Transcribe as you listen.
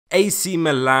AC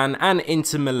Milan and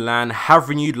Inter Milan have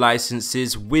renewed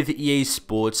licenses with EA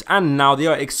Sports, and now they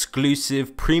are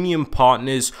exclusive premium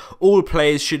partners. All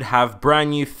players should have brand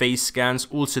new face scans,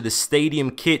 also the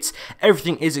stadium kits.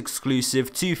 Everything is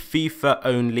exclusive to FIFA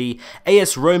only.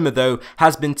 AS Roma though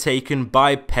has been taken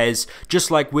by PES, just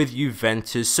like with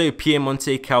Juventus, so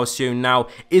Piemonte Calcio now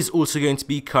is also going to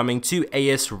be coming to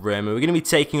AS Roma. We're going to be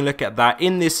taking a look at that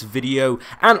in this video,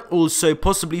 and also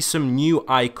possibly some new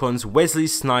icons. Wesley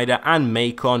Sneijder and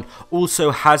Macon, also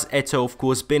has Eto of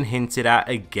course been hinted at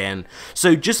again.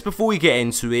 So just before we get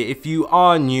into it, if you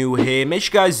are new here, make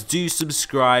sure you guys do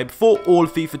subscribe for all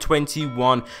FIFA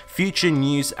 21 future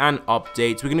news and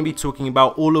updates. We're going to be talking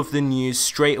about all of the news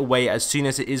straight away as soon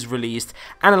as it is released,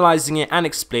 analyzing it and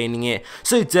explaining it,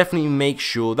 so definitely make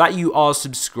sure that you are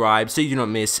subscribed so you do not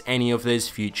miss any of those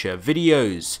future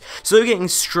videos. So we're getting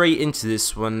straight into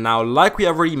this one now. Like we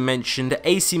have already mentioned,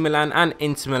 AC Milan and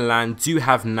Inter Milan do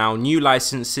have now new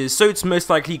licenses, so it's most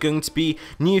likely going to be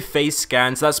new face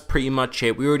scans. That's pretty much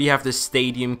it. We already have the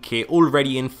stadium kit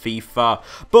already in FIFA,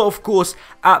 but of course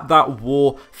at that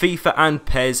war, FIFA and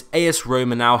PES, AS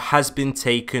Roma now has been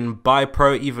taken by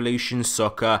Pro Evolution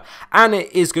Soccer, and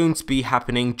it is going to be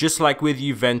happening just like with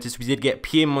Juventus. We did get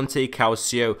Piemonte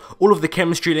Calcio. All of the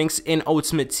chemistry links in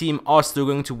Ultimate Team are still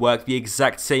going to work the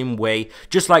exact same way,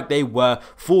 just like they were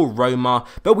for Roma,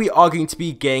 but we are going to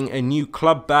be getting a new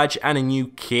club badge and a new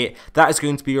kit that is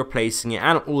going to be replacing it,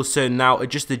 and also now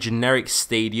just a generic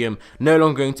stadium, no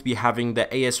longer going to be having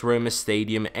the AS Roma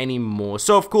stadium anymore.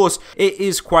 So of course it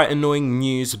is quite annoying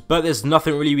news, but there's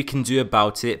nothing really we can do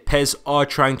about it. PES are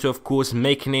trying to of course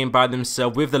make a name by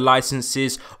themselves with the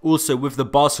licenses, also with the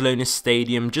Barcelona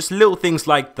stadium, just little things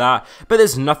like that, but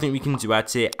there's nothing we can do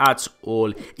at it at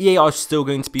all. EA are still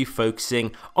going to be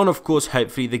focusing on of course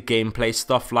hopefully the gameplay,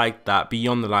 stuff like that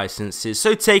beyond the licenses.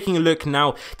 So taking a look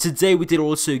now, today we did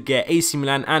also get AC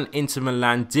Milan and Inter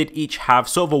Milan did each have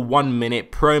sort of a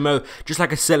 1-minute promo, just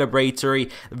like a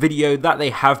celebratory video that they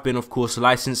have been of course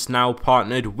licensed now,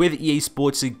 partnered with EA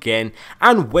Sports again,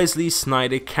 and Wesley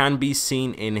Sneijder can be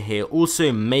seen in here,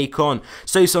 also Macon.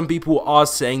 So some people are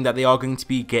saying that they are going to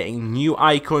be getting new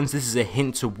icons. This is a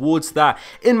hint towards that.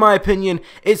 In my opinion,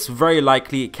 it's very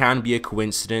likely it can be a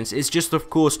coincidence. It's just of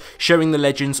course showing the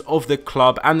legends of the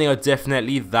club, and they are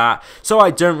definitely that, so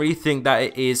I don't really think that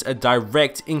it is a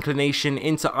direct inclination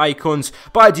into icons,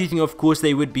 but I do think of course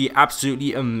they would be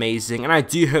absolutely amazing, and I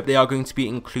do hope they are going to be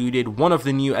included, one of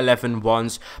the new 11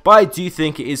 ones, but I do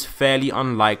think it is fairly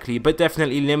unlikely. But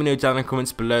definitely let me know down in the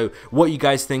comments below what you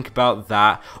guys think about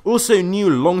that. Also new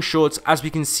long shorts, as we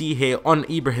can see here on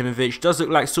Ibrahimovic, does look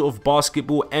like sort of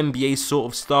basketball NBA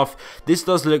sort of stuff. This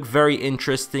does look very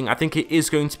interesting. I think it is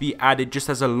going to be added just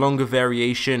as a longer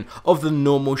variation of the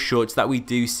normal shorts that we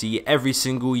do see every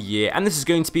single year, and this is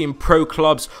going to be in pro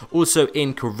clubs, also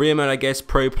in career mode I guess,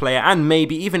 pro player, and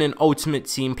maybe even in Ultimate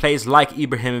Team. Players like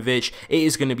Ibrahimovic, it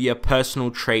is going to be a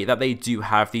personal trait that they do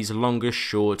have these longer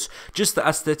shorts, just the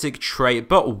aesthetic trait,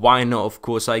 but why not of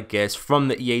course I guess from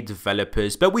the EA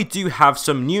developers. But we do have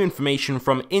some new information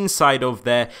from inside of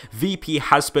there. VP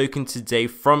has spoken today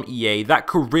from EA that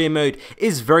career mode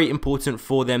is very important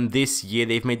for them this year.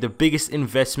 They've made the biggest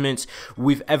investments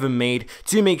we've ever made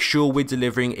to make sure we're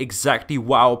delivering exactly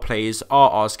what our players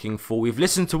are asking for. We've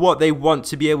listened to what they want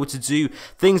to be able to do,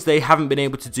 things they haven't been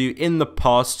able to do in the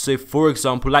past. So for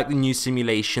example, like the new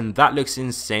simulation, that looks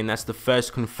insane. That's the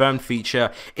first confirmed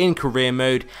feature in career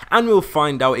mode, and we'll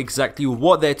find out exactly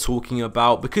what they're talking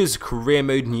about, because career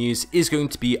mode news is going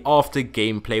to be after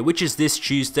gameplay, which is this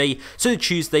Tuesday. So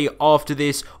Tuesday after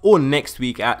this, or next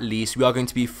week at least, we are going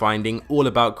to be finding all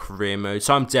about career mode,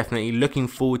 so I'm definitely looking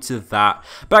forward to that.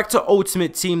 Back to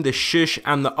Ultimate Team, the shush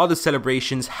and the other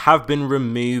celebrations have been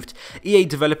removed. EA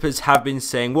developers have been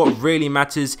saying what really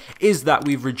matters is that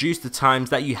we've reduced the times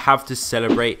that you have to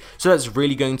celebrate, so that's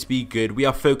really going to be good. We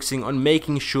are focusing on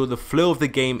making sure the flow of the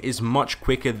game is much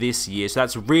quicker this year, so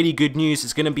that's really good news.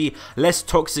 It's going to be less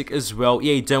toxic as well.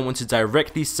 EA don't want to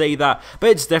directly say that, but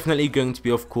it's definitely going to be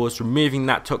of course removing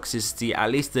that toxicity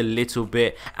at least a little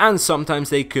bit, and sometimes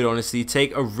they could honestly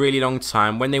take a really long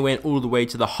time when they went all the way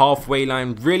to the halfway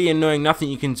line. Really annoying, nothing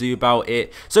you can do about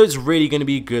it, so it's really going to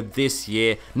be good this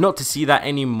year not to see that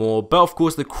anymore. But of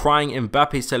course the crying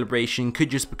Mbappe celebration could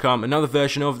just become another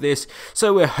version of this,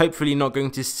 so we're hopefully not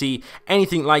going to see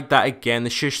anything like that again. The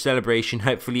shush celebration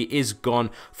hopefully is gone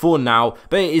for now,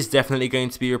 but it is definitely going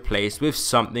to be replaced with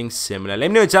something similar. Let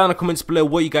me know down in the comments below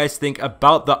what you guys think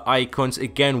about the icons.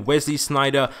 Again, Wesley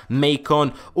Sneijder,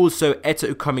 Macon, also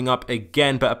Eto coming up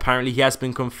again, but apparently he has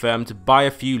been confirmed by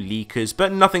a few leakers,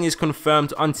 but nothing is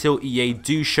confirmed until EA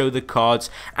do show the cards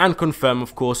and confirm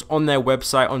of course on their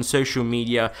website on social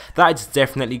media that it's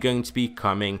definitely going to be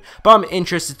coming, but I'm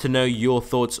interested to know your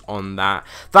thoughts on that.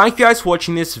 Thank you guys for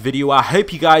watching this video. I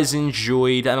hope you guys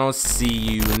enjoyed, and I'll see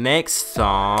you next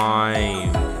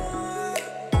time.